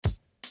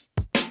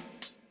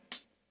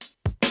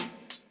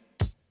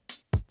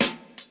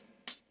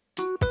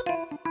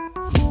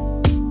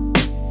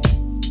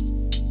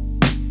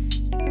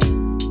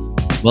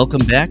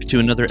Welcome back to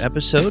another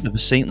episode of A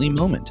Saintly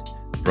Moment,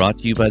 brought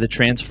to you by the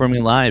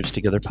Transforming Lives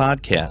Together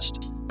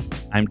podcast.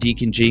 I'm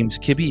Deacon James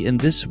Kibbe, and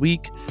this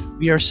week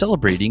we are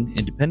celebrating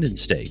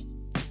Independence Day.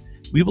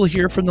 We will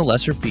hear from the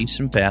Lesser Feast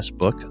and Fast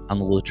book on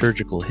the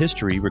liturgical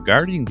history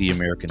regarding the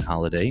American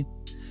holiday,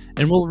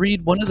 and we'll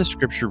read one of the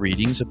scripture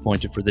readings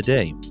appointed for the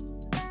day.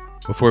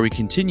 Before we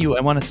continue,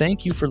 I want to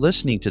thank you for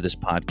listening to this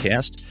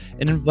podcast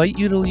and invite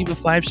you to leave a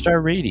 5-star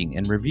rating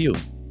and review.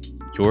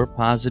 Your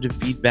positive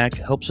feedback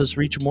helps us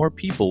reach more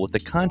people with the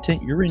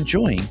content you're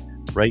enjoying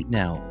right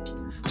now.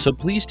 So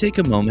please take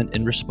a moment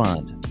and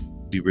respond.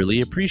 We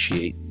really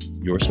appreciate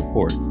your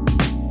support.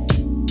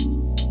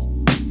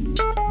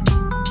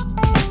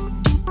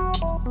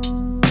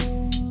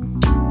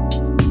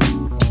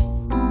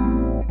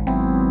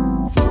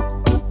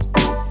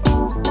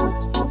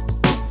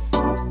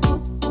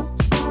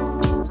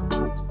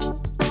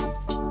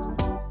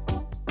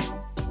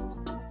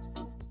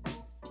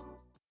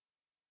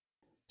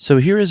 So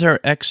here is our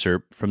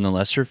excerpt from the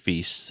Lesser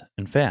Feasts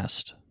and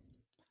Fast.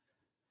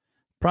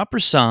 Proper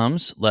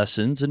psalms,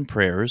 lessons, and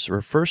prayers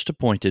were first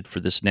appointed for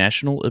this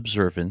national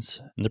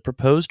observance in the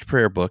proposed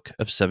prayer book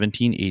of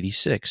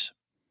 1786.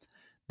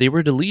 They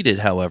were deleted,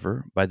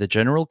 however, by the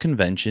General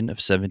Convention of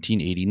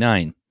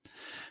 1789,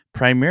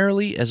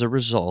 primarily as a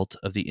result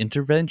of the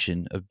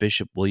intervention of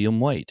Bishop William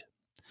White.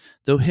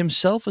 Though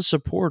himself a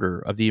supporter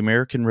of the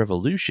American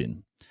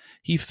Revolution,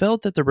 he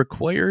felt that the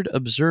required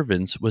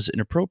observance was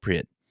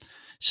inappropriate,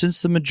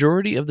 since the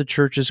majority of the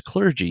church's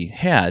clergy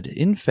had,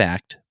 in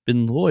fact,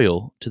 been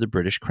loyal to the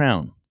British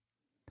Crown.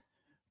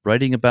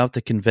 Writing about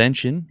the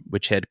convention,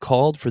 which had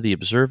called for the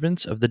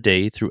observance of the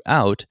day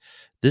throughout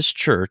this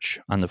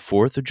church on the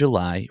 4th of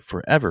July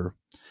forever,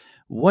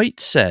 White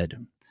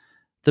said,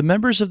 "The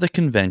members of the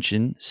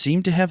convention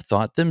seem to have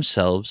thought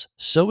themselves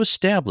so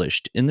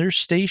established in their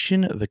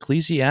station of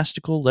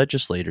ecclesiastical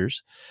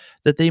legislators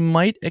that they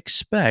might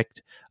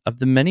expect of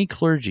the many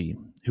clergy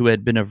who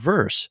had been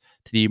averse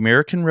to the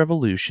American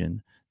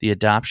Revolution the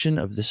adoption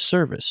of this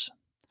service,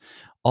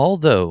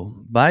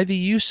 although by the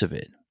use of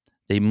it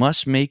they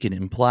must make an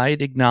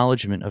implied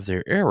acknowledgment of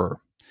their error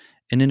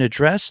and an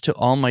address to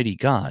Almighty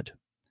God.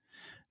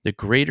 The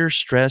greater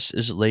stress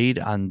is laid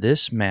on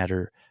this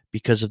matter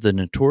because of the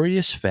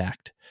notorious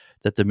fact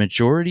that the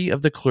majority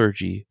of the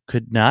clergy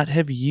could not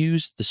have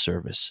used the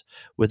service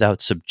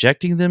without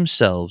subjecting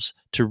themselves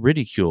to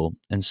ridicule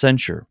and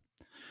censure.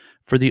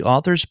 For the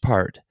author's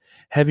part,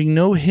 having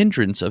no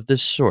hindrance of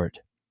this sort,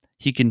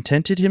 he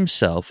contented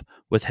himself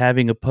with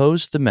having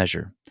opposed the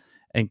measure,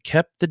 and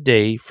kept the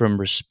day from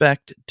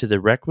respect to the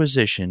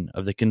requisition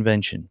of the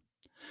convention,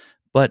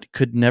 but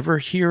could never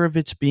hear of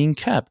its being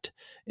kept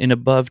in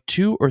above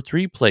 2 or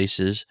 3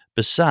 places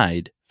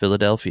beside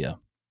Philadelphia.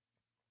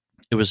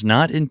 It was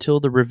not until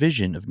the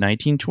revision of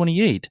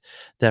 1928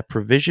 that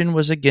provision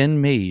was again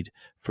made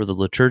for the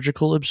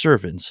liturgical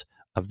observance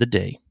of the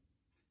day."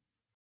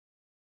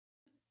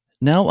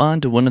 Now on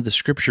to one of the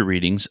scripture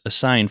readings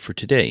assigned for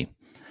today,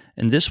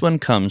 and this one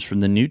comes from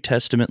the New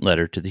Testament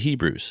letter to the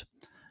Hebrews.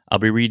 I'll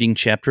be reading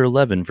chapter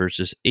 11,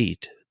 verses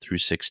 8 through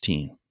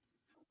 16.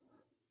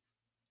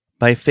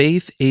 By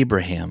faith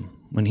Abraham,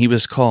 when he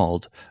was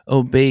called,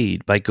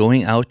 obeyed by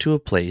going out to a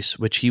place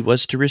which he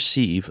was to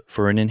receive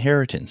for an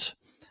inheritance.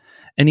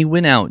 And he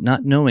went out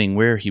not knowing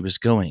where he was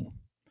going.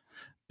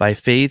 By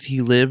faith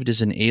he lived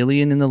as an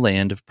alien in the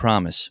land of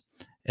promise,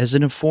 as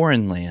in a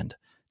foreign land,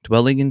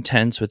 dwelling in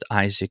tents with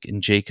Isaac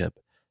and Jacob,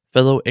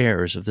 fellow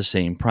heirs of the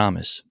same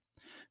promise.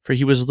 For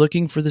he was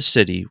looking for the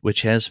city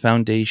which has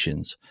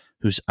foundations,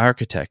 whose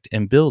architect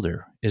and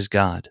builder is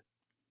God.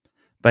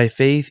 By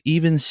faith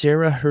even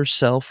Sarah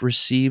herself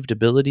received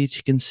ability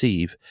to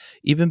conceive,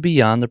 even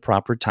beyond the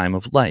proper time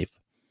of life,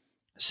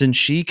 since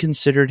she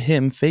considered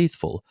him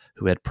faithful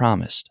who had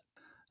promised.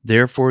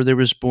 Therefore there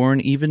was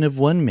born even of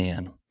one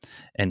man,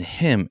 and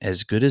him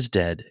as good as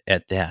dead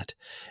at that,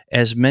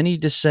 as many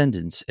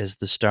descendants as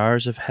the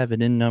stars of heaven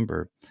in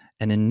number,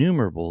 and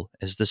innumerable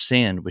as the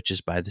sand which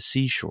is by the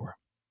seashore.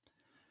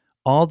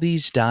 All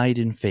these died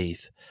in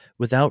faith,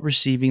 without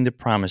receiving the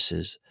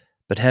promises,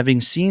 but having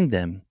seen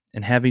them,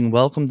 and having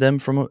welcomed them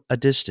from a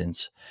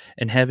distance,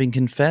 and having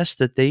confessed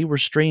that they were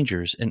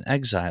strangers and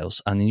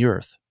exiles on the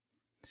earth.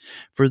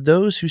 For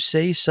those who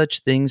say such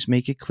things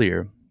make it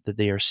clear that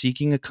they are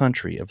seeking a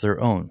country of their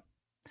own.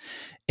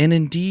 And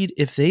indeed,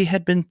 if they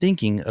had been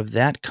thinking of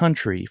that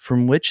country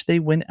from which they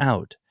went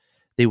out,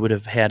 they would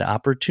have had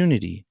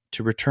opportunity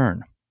to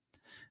return.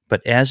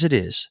 But as it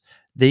is,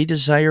 they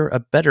desire a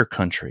better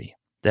country,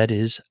 that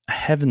is, a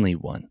heavenly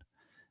one.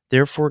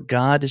 Therefore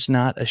God is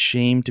not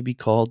ashamed to be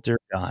called their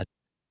God,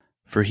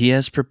 for he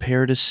has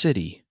prepared a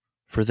city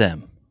for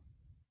them.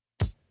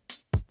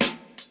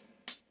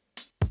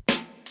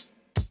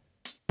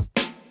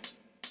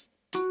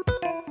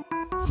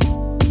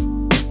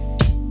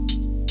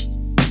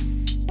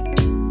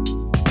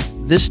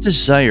 This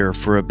desire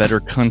for a better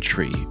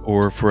country,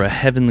 or for a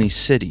heavenly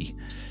city,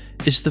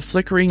 is the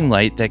flickering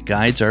light that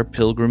guides our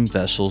pilgrim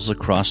vessels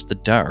across the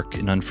dark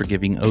and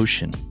unforgiving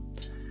ocean.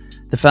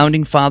 The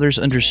Founding Fathers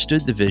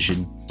understood the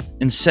vision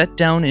and set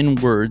down in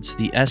words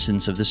the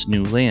essence of this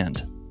new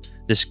land,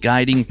 this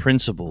guiding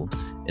principle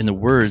in the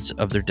words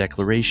of their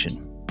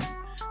declaration.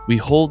 We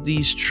hold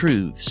these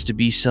truths to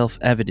be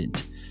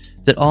self-evident,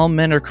 that all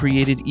men are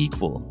created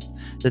equal,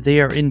 that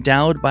they are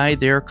endowed by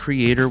their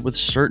Creator with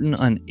certain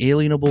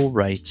unalienable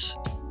rights,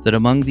 that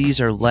among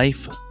these are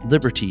life,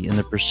 liberty, and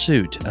the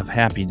pursuit of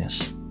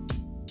happiness.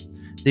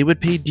 They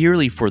would pay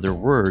dearly for their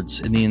words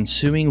in the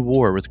ensuing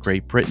war with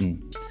Great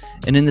Britain,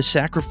 and in the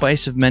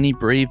sacrifice of many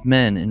brave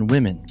men and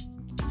women.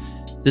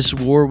 This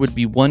war would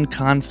be one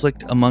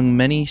conflict among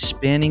many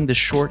spanning the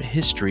short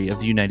history of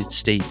the United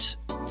States,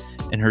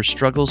 and her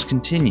struggles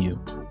continue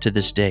to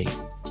this day.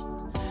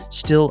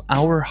 Still,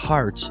 our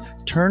hearts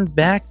turn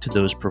back to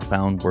those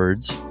profound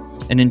words,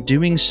 and in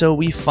doing so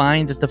we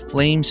find that the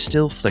flame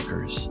still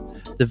flickers.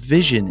 The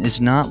vision is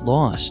not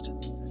lost.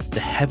 The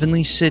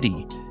heavenly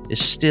city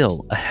is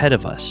still ahead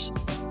of us.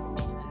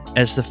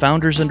 As the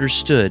founders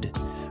understood,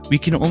 we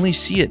can only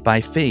see it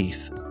by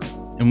faith,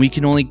 and we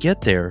can only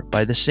get there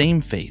by the same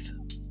faith.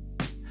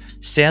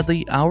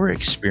 Sadly, our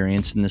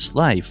experience in this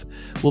life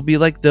will be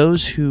like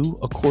those who,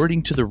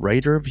 according to the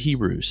writer of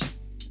Hebrews,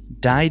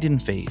 died in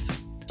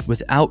faith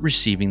without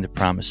receiving the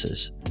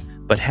promises,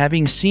 but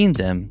having seen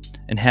them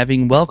and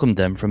having welcomed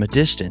them from a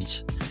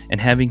distance,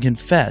 and having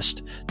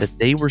confessed that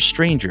they were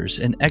strangers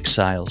and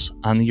exiles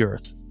on the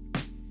earth.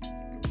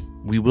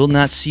 We will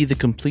not see the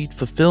complete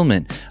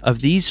fulfillment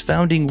of these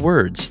founding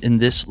words in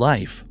this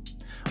life,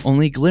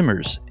 only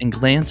glimmers and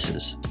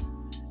glances,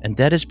 and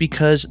that is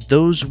because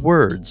those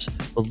words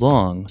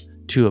belong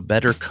to a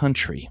better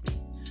country,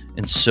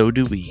 and so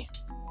do we.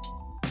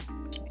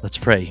 Let's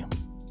pray.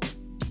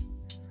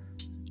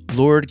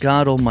 Lord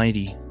God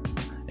Almighty,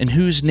 in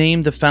whose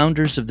name the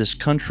founders of this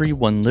country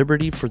won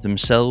liberty for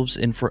themselves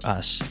and for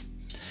us,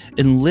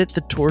 and lit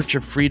the torch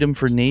of freedom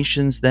for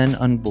nations then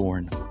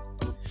unborn,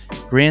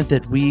 grant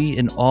that we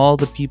and all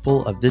the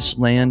people of this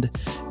land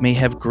may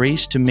have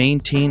grace to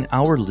maintain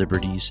our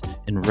liberties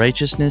in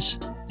righteousness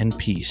and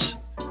peace.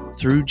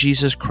 Through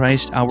Jesus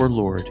Christ our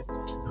Lord,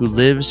 who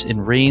lives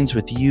and reigns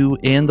with you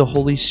and the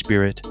Holy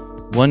Spirit,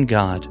 one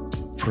God,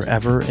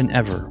 forever and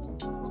ever.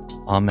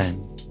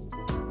 Amen.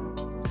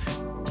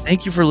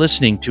 Thank you for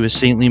listening to A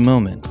Saintly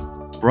Moment,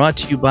 brought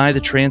to you by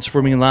the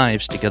Transforming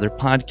Lives Together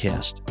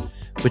podcast,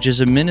 which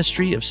is a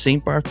ministry of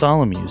St.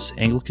 Bartholomew's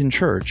Anglican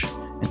Church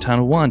in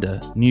Tonawanda,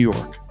 New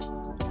York.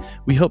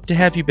 We hope to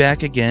have you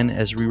back again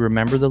as we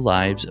remember the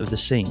lives of the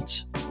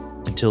saints.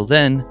 Until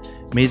then,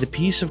 may the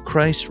peace of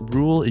Christ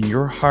rule in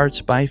your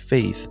hearts by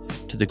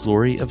faith to the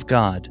glory of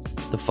God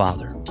the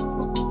Father.